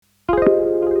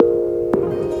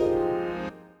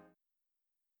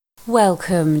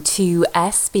Welcome to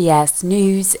SBS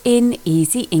News in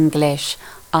Easy English.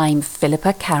 I'm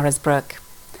Philippa Carisbrook.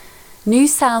 New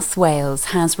South Wales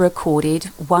has recorded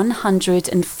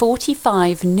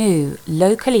 145 new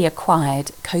locally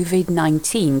acquired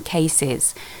COVID-19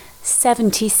 cases.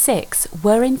 76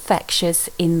 were infectious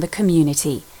in the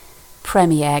community.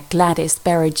 Premier Gladys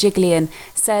Berejiklian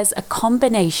says a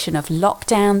combination of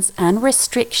lockdowns and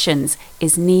restrictions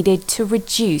is needed to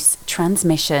reduce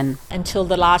transmission. Until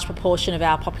the large proportion of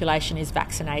our population is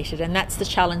vaccinated, and that's the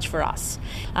challenge for us.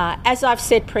 As I've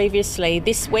said previously,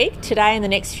 this week, today and the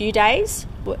next few days,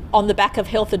 on the back of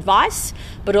health advice,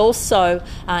 but also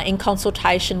in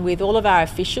consultation with all of our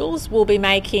officials, we'll be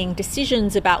making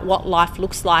decisions about what life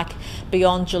looks like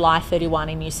beyond July 31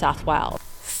 in New South Wales.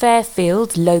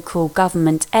 Fairfield local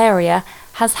government area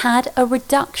has had a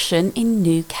reduction in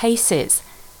new cases.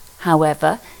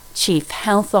 However, Chief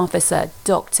Health Officer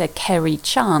Dr. Kerry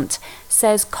Chant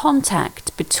says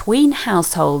contact between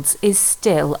households is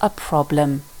still a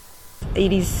problem.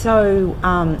 It is so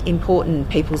important,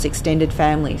 people's extended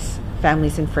families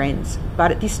and friends.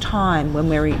 But at this time, when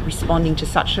we're responding to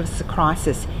such a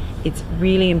crisis, it's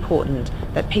really important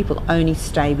that people only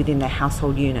stay within their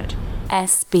household unit.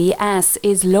 SBS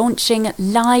is launching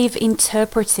live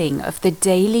interpreting of the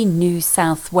daily New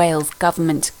South Wales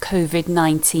Government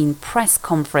COVID-19 press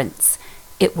conference.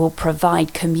 It will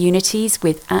provide communities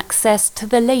with access to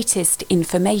the latest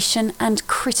information and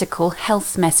critical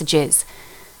health messages.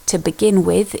 To begin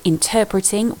with,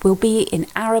 interpreting will be in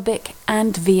Arabic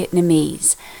and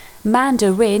Vietnamese.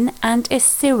 Mandarin and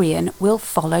Assyrian will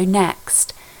follow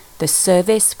next. The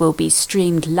service will be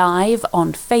streamed live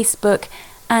on Facebook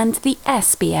and the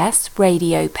SBS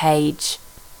radio page.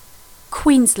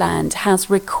 Queensland has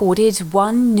recorded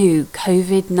one new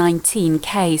COVID-19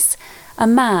 case, a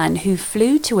man who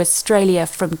flew to Australia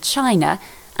from China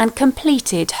and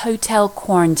completed hotel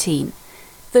quarantine.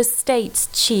 The state's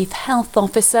Chief Health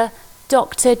Officer,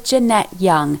 Dr. Jeanette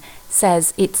Young,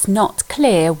 says it's not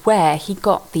clear where he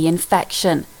got the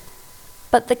infection,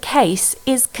 but the case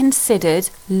is considered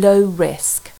low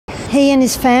risk. He and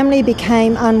his family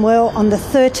became unwell on the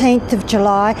 13th of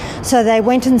July, so they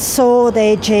went and saw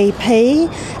their GP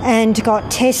and got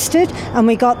tested, and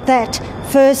we got that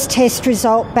first test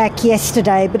result back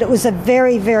yesterday, but it was a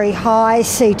very, very high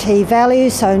CT value,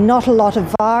 so not a lot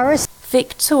of virus.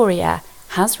 Victoria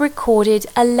has recorded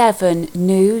 11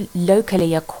 new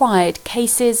locally acquired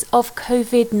cases of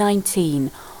COVID-19.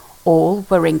 All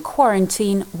were in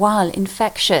quarantine while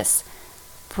infectious.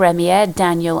 Premier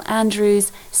Daniel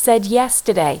Andrews said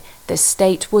yesterday the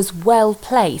state was well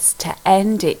placed to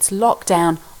end its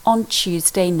lockdown on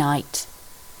Tuesday night.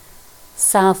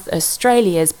 South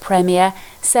Australia's Premier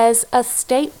says a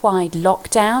statewide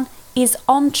lockdown is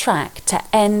on track to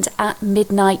end at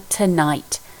midnight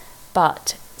tonight,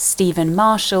 but Stephen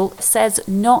Marshall says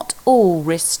not all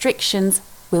restrictions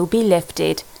will be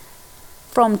lifted.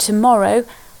 From tomorrow,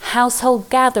 household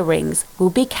gatherings will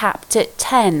be capped at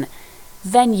 10.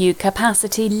 Venue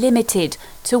capacity limited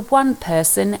to one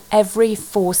person every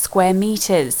 4 square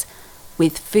metres,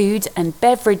 with food and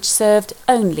beverage served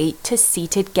only to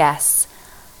seated guests.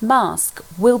 Mask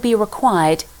will be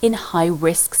required in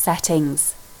high-risk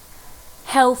settings.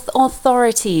 Health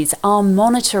authorities are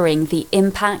monitoring the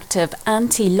impact of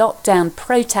anti-lockdown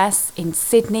protests in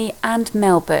Sydney and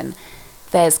Melbourne.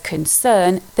 There's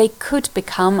concern they could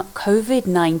become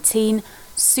COVID-19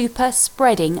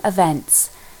 super-spreading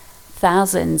events.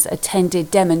 Thousands attended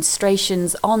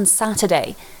demonstrations on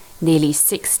Saturday. Nearly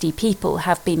 60 people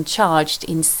have been charged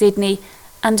in Sydney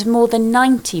and more than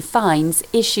 90 fines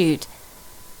issued.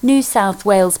 New South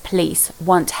Wales Police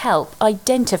want help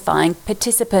identifying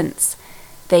participants.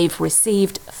 They've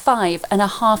received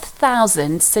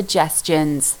 5,500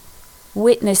 suggestions.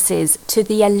 Witnesses to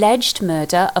the alleged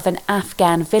murder of an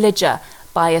Afghan villager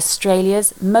by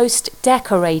Australia's most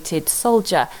decorated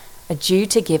soldier are due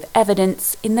to give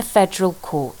evidence in the federal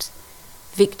court.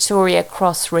 Victoria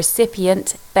Cross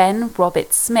recipient Ben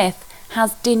Robert Smith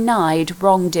has denied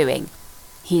wrongdoing.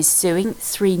 He's suing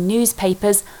 3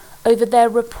 newspapers over their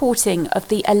reporting of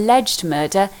the alleged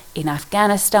murder in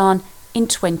Afghanistan in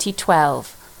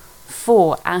 2012.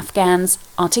 4 Afghans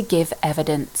are to give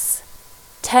evidence.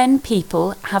 10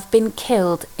 people have been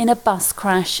killed in a bus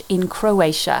crash in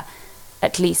Croatia.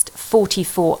 At least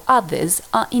 44 others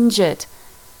are injured.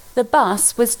 The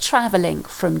bus was travelling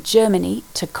from Germany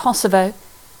to Kosovo.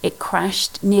 It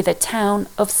crashed near the town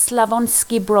of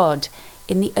Slavonski Brod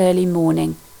in the early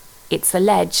morning. It's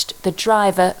alleged the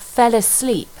driver fell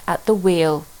asleep at the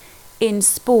wheel. In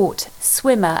sport,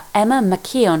 swimmer Emma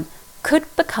McKeon could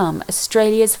become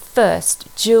Australia's first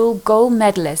dual gold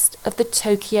medalist of the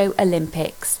Tokyo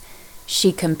Olympics.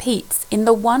 She competes in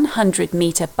the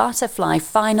 100-metre butterfly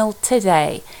final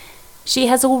today. She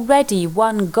has already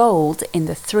won gold in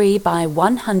the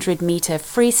 3x100-metre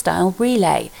freestyle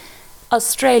relay.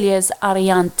 Australia's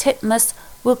Ariarne Titmus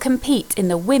will compete in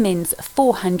the women's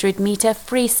 400-metre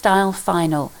freestyle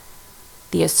final.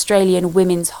 The Australian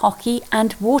women's hockey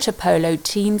and water polo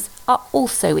teams are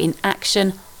also in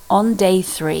action on day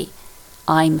 3.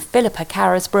 I'm Philippa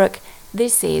Carisbrook.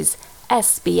 This is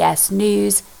SBS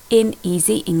News in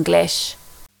Easy English.